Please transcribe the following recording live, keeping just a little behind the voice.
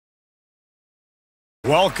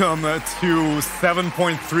welcome to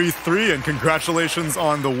 7.33 and congratulations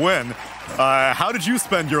on the win. How did you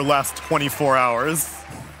spend your last 24 hours?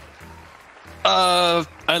 I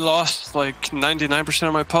lost like 99%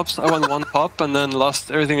 of my pups. I won one pup and then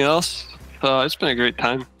lost everything else. It's been a great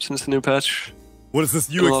time since the new patch. What is this?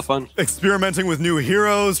 You experimenting with new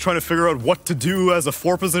heroes, trying to figure out what to do as a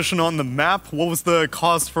 4 position on the map? What was the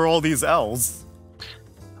cause for all these Ls?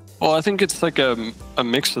 Well, I think it's like a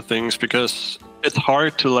mix of things because it's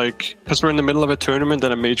hard to because we're in the middle of a tournament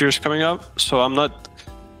and a major is coming up. So I'm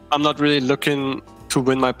not really looking to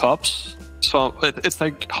win my pups. So it's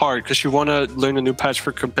like hard because you want to learn a new patch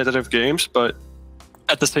for competitive games, but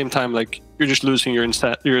at the same time, you're just losing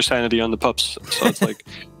your sanity on the pups. So it's like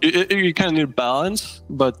you kind of need balance,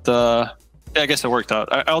 but yeah, I guess it worked out.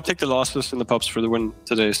 I'll take the losses in the pups for the win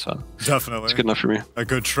today, so definitely it's good enough for me. A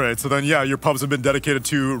good trade. So then, yeah, your pubs have been dedicated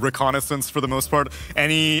to reconnaissance for the most part.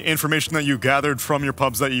 Any information that you gathered from your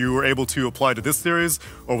pubs that you were able to apply to this series,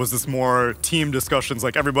 or was this more team discussions?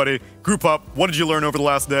 Like everybody, group up. What did you learn over the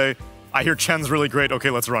last day? I hear Chen's really great. Okay,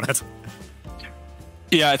 let's run it.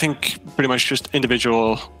 Yeah, I think pretty much just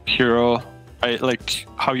individual hero. I like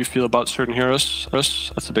how you feel about certain heroes. That's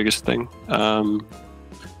the biggest thing.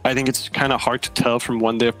 I think it's kind of hard to tell from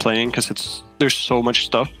one day of playing because there's so much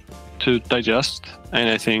stuff to digest. And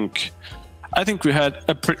I think we had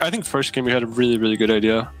first game we had a really good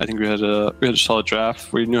idea. I think we had a solid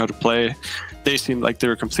draft. We knew how to play. They seemed like they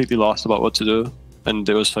were completely lost about what to do, and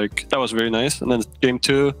it was that was very nice. And then game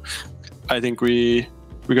 2, I think we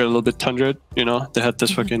got a little bit Tundra. You know, they had this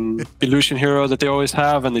fucking illusion hero that they always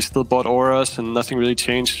have, and they still bought auras, and nothing really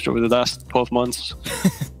changed over the last 12 months.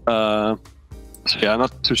 So yeah, I'm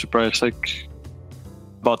not too surprised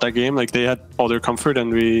about that game. They had all their comfort,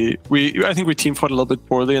 and I think we team fought a little bit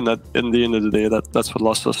poorly, and that in the end of the day, that's what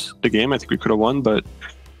lost us the game. I think we could have won, but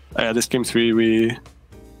this game 3 we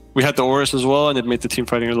had the auras as well, and it made the team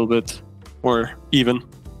fighting a little bit more even.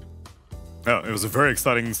 Oh, it was a very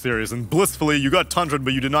exciting series, and blissfully you got Tundra,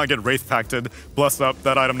 but you did not get Wraith Pacted. Blessed up,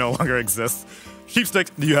 that item no longer exists. Sheepstick,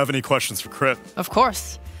 do you have any questions for Crit? Of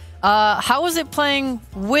course. How was it playing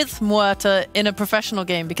with Muerta in a professional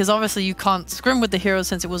game? Because obviously you can't scrim with the hero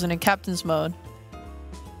since it wasn't in captain's mode.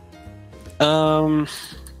 I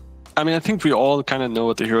mean, I think we all kind of know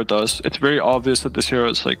what the hero does. It's very obvious that this hero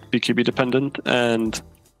is BKB dependent and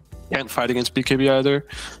can't fight against BKB either.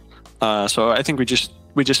 So I think we just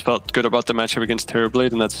felt good about the matchup against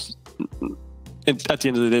Terrorblade, and at the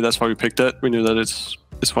end of the day, that's why we picked it. We knew that it's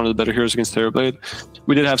one of the better heroes against Terrorblade.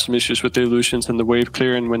 We did have some issues with the illusions and the wave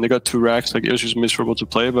clear, and when they got 2 racks, it was just miserable to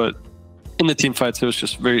play. But in the team fights, it was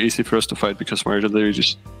just very easy for us to fight because Muerta literally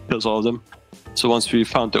just kills all of them. So once we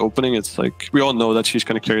found the opening, it's we all know that she's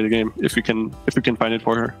going to carry the game if we can find it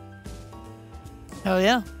for her. Oh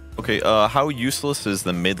yeah. Okay, how useless is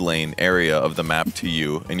the mid lane area of the map to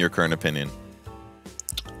you, in your current opinion?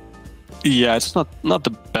 Yeah, it's not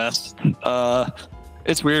the best.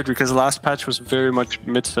 It's weird because the last patch was very much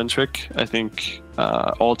mid-centric. I think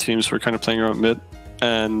all teams were kind of playing around mid,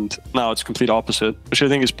 and now it's complete opposite, which I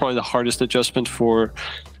think is probably the hardest adjustment for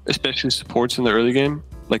especially supports in the early game.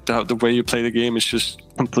 The way you play the game is just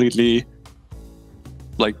completely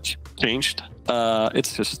changed.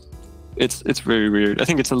 It's very weird. I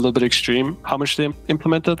think it's a little bit extreme how much they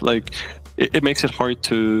implemented. It makes it hard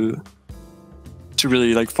to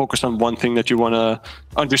really focus on one thing that you want to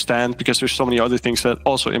understand because there's so many other things that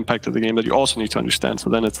also impacted the game that you also need to understand. So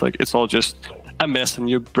then it's all just a mess, and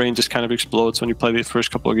your brain just kind of explodes when you play the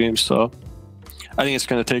first couple of games. So I think it's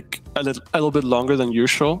going to take a little bit longer than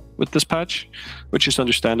usual with this patch, which is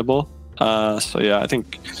understandable. So yeah, I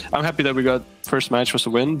think I'm happy that we got first match was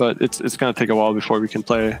a win, but it's going to take a while before we can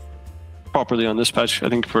play properly on this patch, I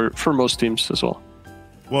think, for most teams as well.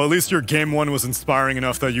 Well, at least your game 1 was inspiring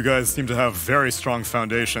enough that you guys seem to have very strong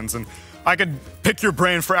foundations. And I could pick your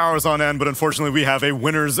brain for hours on end, but unfortunately we have a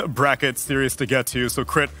winner's bracket series to get to. So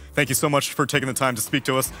Crit, thank you so much for taking the time to speak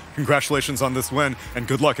to us. Congratulations on this win, and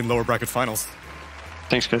good luck in lower bracket finals.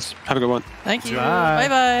 Thanks, guys. Have a good one. Thank you. Bye.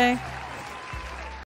 Bye-bye.